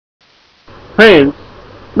Friends,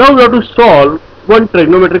 now we have to solve one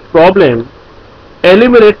trigonometric problem.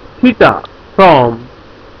 Eliminate theta from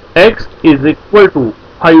x is equal to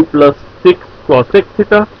 5 plus 6 cosec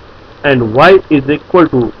theta and y is equal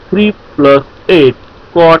to 3 plus 8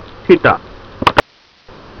 cot theta.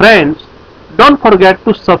 Friends, don't forget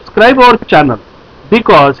to subscribe our channel,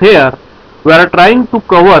 because here we are trying to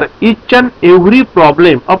cover each and every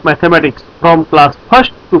problem of mathematics from class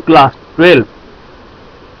 1st to class 12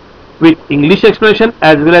 with English explanation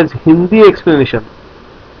as well as Hindi explanation.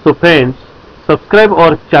 So friends, subscribe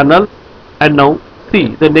our channel and now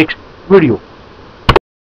see the next video.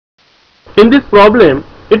 In this problem,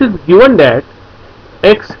 it is given that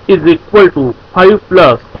x is equal to 5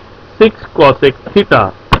 plus 6 cosec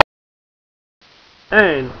theta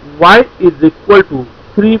and y is equal to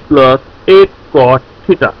 3 plus 8 cot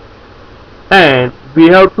theta, and we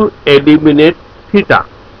have to eliminate theta.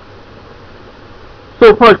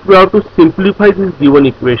 So first we have to simplify this given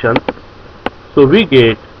equation. So we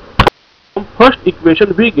get, from first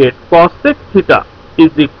equation we get cosec theta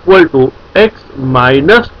is equal to x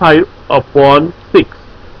minus 5 upon 6,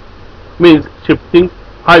 means shifting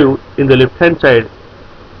 5 in the left hand side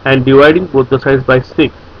and dividing both the sides by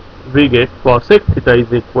 6, we get cosec theta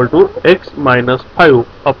is equal to x minus 5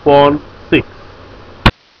 upon 6.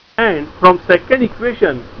 And from second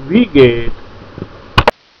equation we get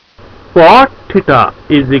cot theta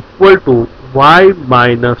is equal to y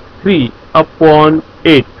minus 3 upon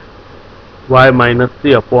 8. Y minus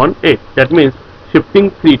 3 upon 8. That means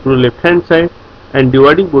shifting 3 to the left hand side and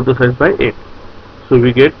dividing both the sides by 8. So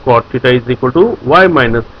we get cot theta is equal to y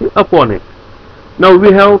minus 3 upon 8. Now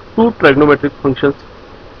we have two trigonometric functions,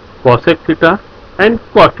 cosec theta and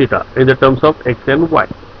cot theta, in the terms of x and y.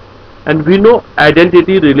 And we know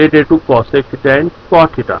identity related to cosec theta and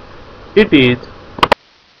cot theta. It is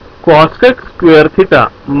cosec square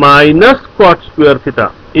theta minus cot square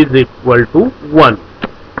theta is equal to 1.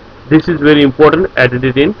 This is very important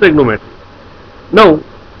identity in trigonometry. Now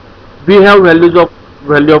we have value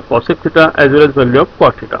of cosec theta as well as value of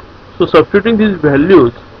cot theta. So substituting these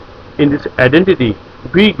values in this identity,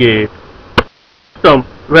 we get some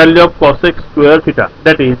value of cosec square theta,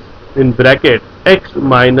 that is in bracket x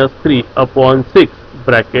minus 3 upon 6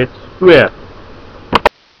 bracket square,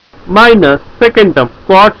 minus second term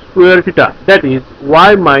cot square theta, that is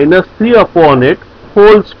y minus 3 upon 8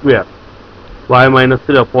 whole square, y minus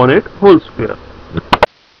 3 upon 8 whole square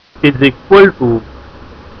is equal to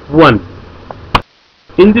 1.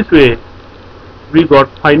 In this way we got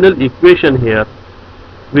final equation here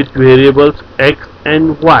with variables x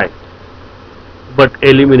and y, but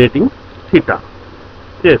eliminating theta.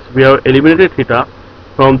 Yes, we have eliminated theta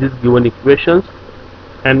from these given equations,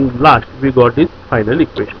 and last we got this final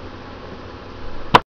equation.